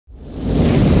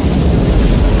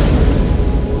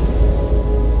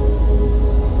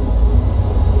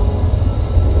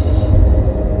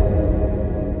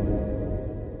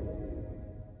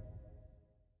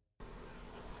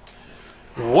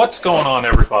What's going on,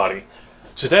 everybody?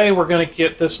 Today we're going to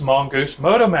get this Mongoose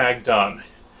Motomag done.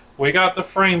 We got the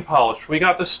frame polished, we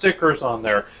got the stickers on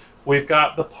there, we've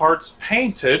got the parts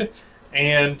painted,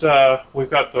 and we're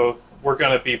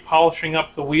going to be polishing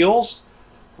up the wheels,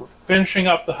 finishing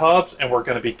up the hubs, and we're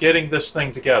going to be getting this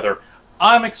thing together.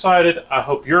 I'm excited. I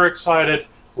hope you're excited.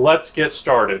 Let's get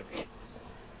started.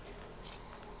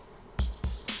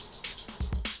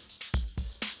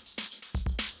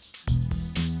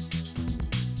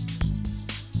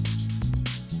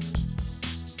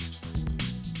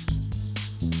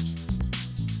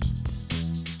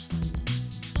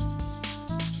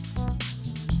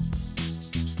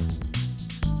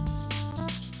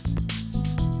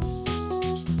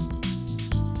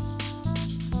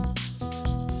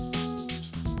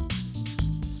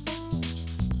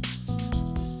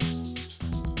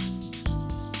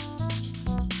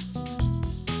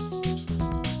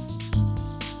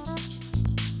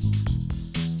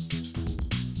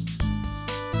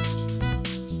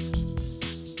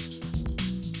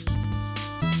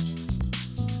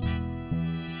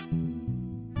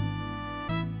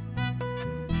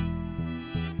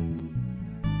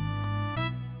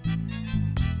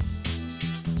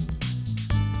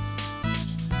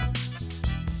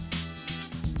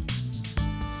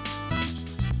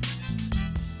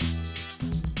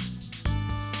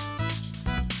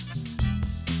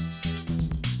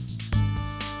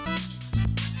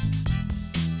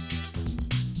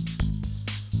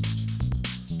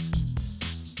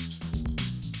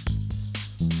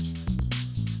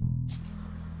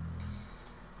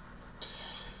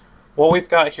 What we've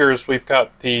got here is we've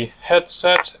got the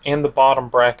headset and the bottom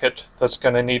bracket that's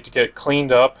going to need to get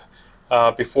cleaned up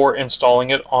before installing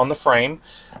it on the frame.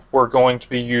 We're going to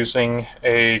be using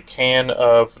a can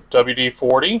of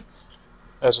WD-40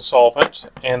 as a solvent,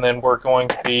 and then we're going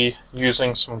to be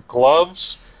using some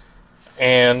gloves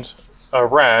and a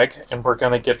rag, and we're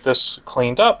going to get this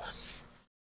cleaned up.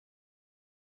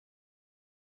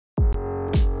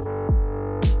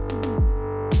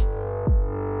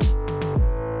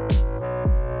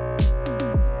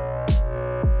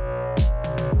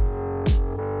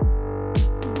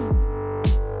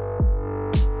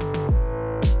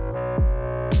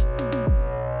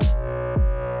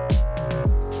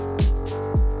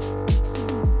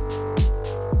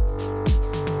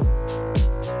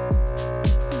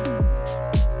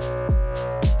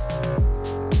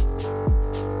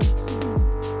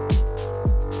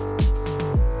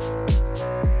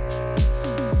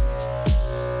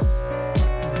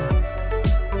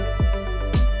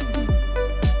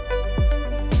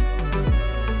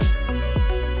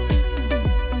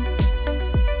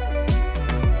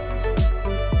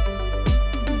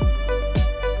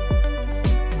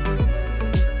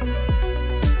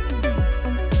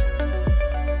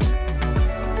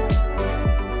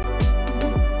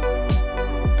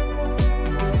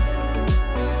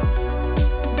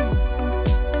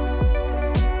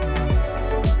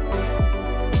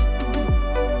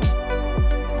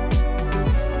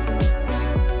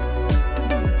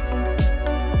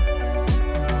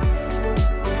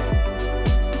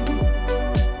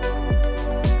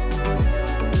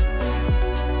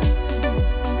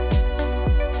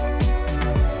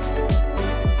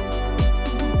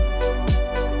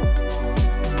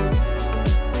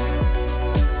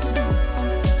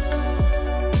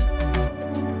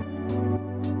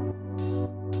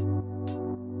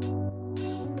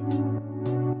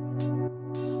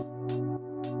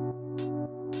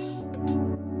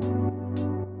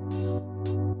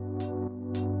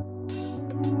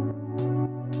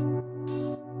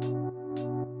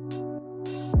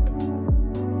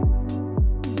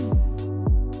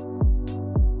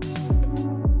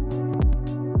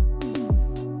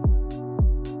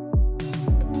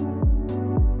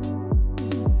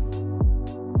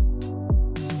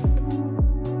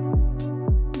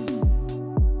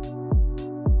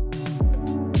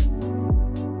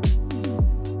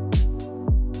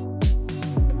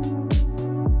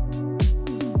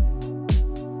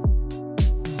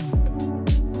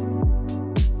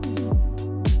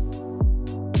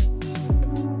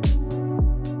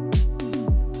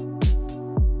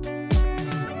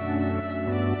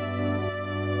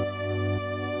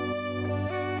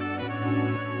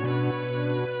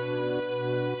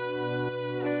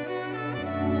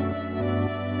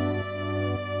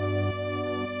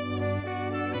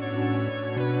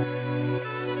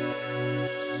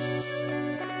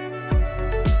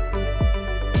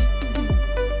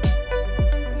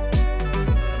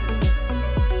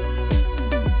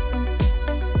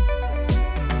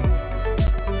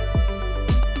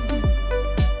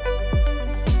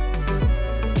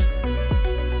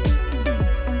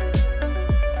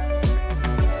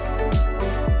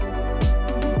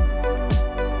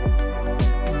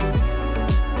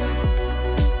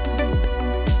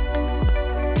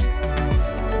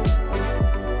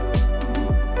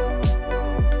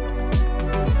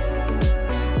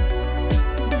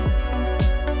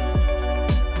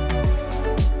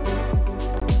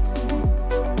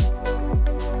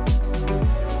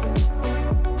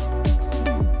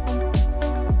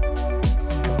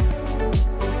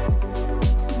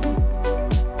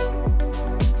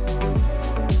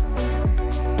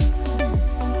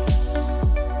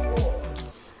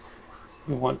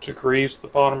 want to grease the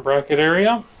bottom bracket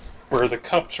area where the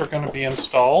cups are going to be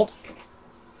installed.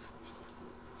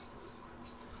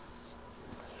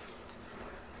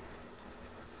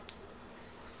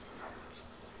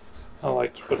 I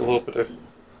like to put a little bit of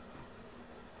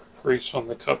grease on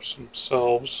the cups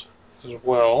themselves as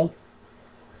well.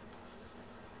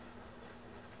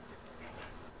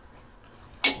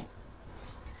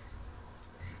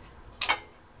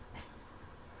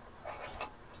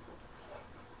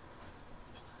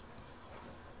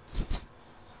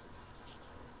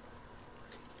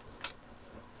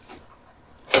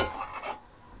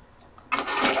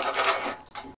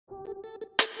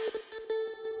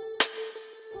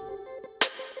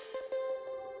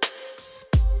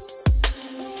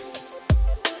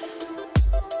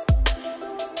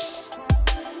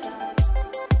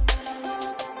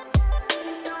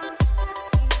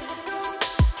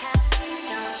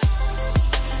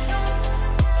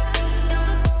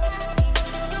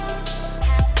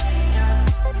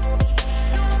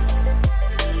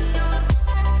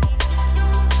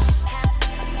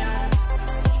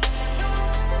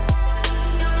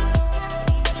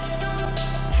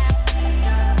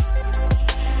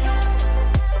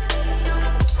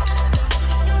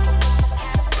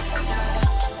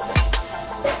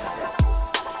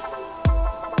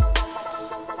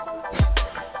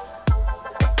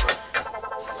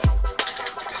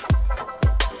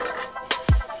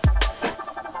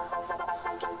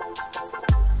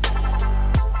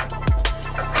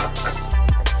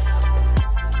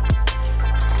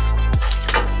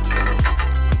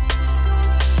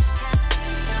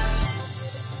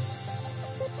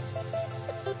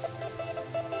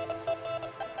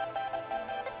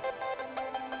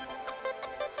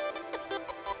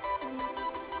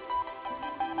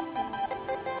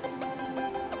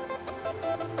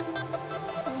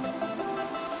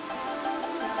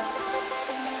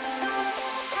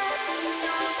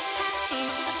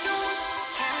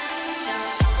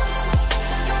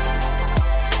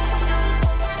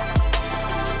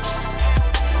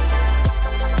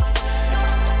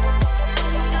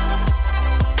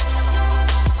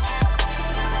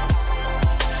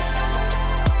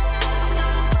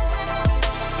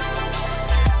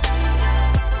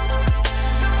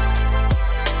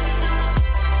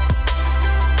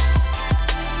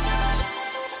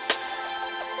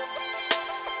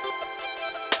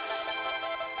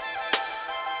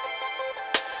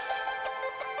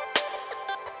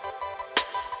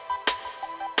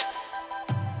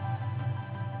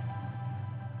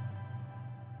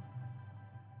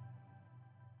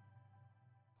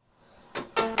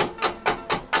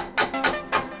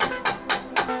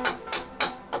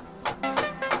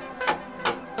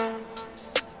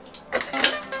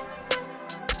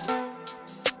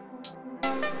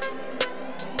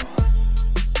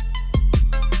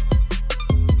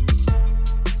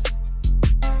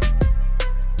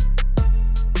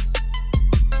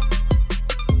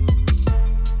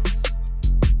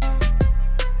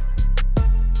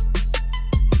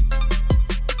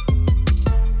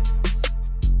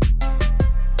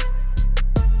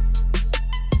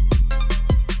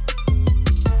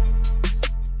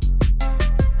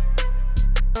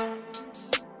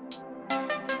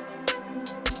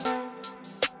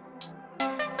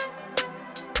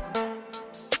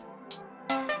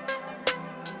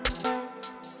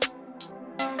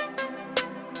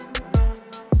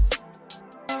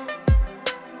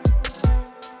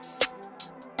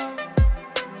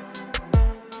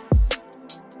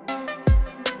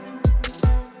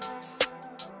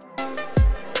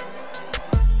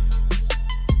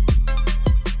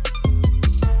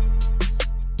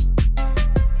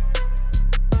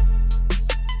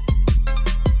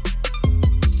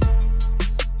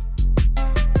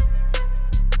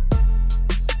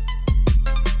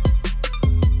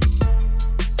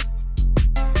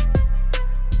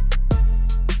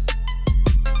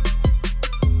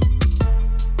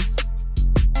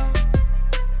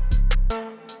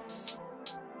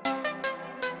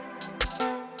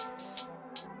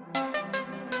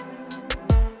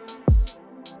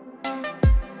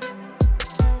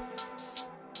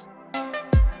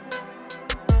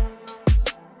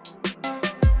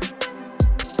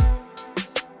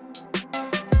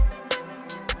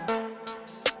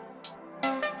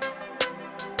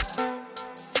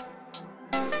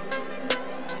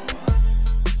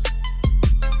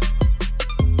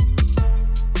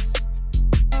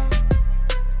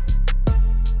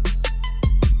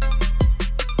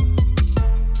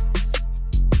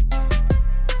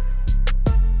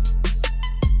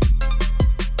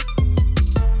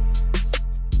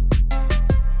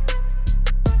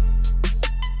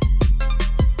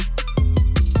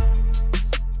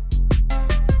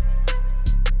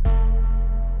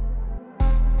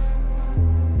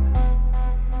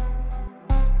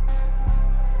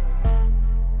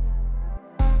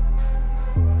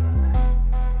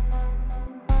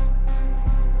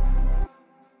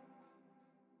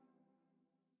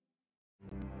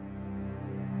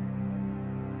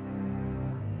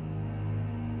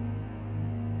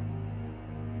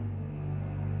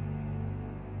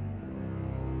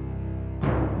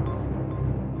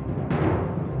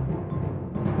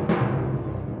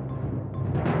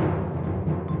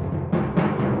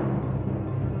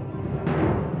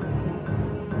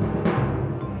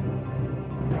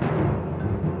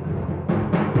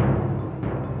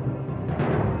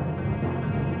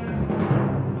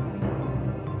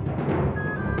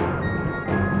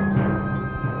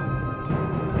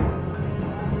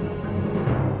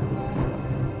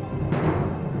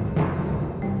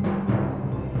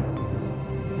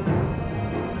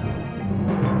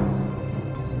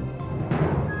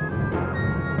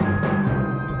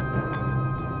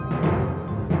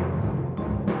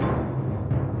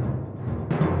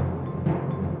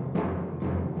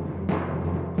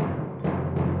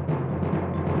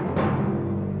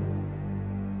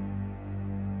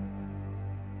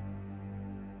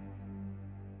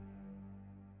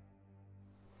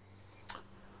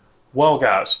 Well,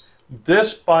 guys,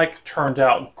 this bike turned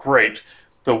out great.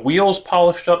 The wheels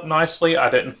polished up nicely. I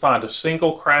didn't find a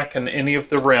single crack in any of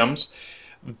the rims.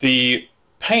 The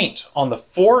paint on the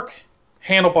fork,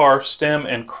 handlebar, stem,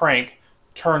 and crank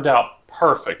turned out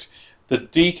perfect. The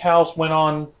decals went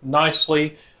on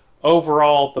nicely.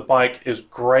 Overall, the bike is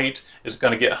great. It's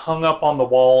going to get hung up on the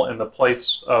wall in the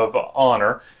place of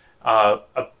honor.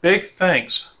 A big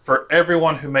thanks for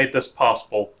everyone who made this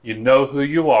possible. You know who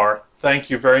you are.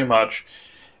 Thank you very much.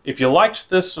 If you liked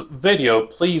this video,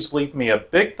 please leave me a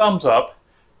big thumbs up.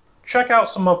 Check out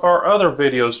some of our other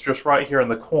videos just right here in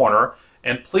the corner,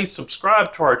 and please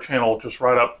subscribe to our channel just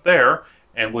right up there,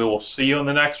 and we will see you in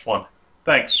the next one.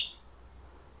 Thanks.